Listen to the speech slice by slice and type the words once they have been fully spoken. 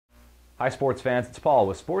Hi sports fans, it's Paul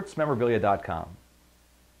with SportsMemorabilia.com.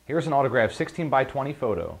 Here's an autographed 16 by 20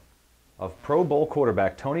 photo of Pro Bowl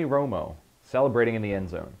quarterback Tony Romo celebrating in the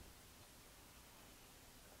end zone.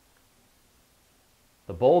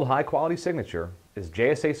 The bold, high-quality signature is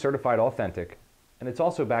JSA certified authentic, and it's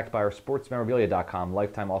also backed by our SportsMemorabilia.com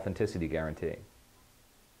lifetime authenticity guarantee.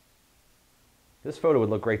 This photo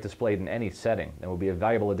would look great displayed in any setting and would be a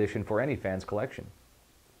valuable addition for any fan's collection.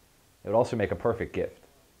 It would also make a perfect gift.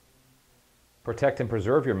 Protect and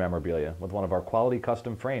preserve your memorabilia with one of our quality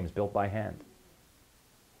custom frames built by hand.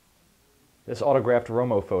 This autographed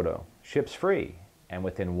Romo photo ships free and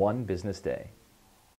within one business day.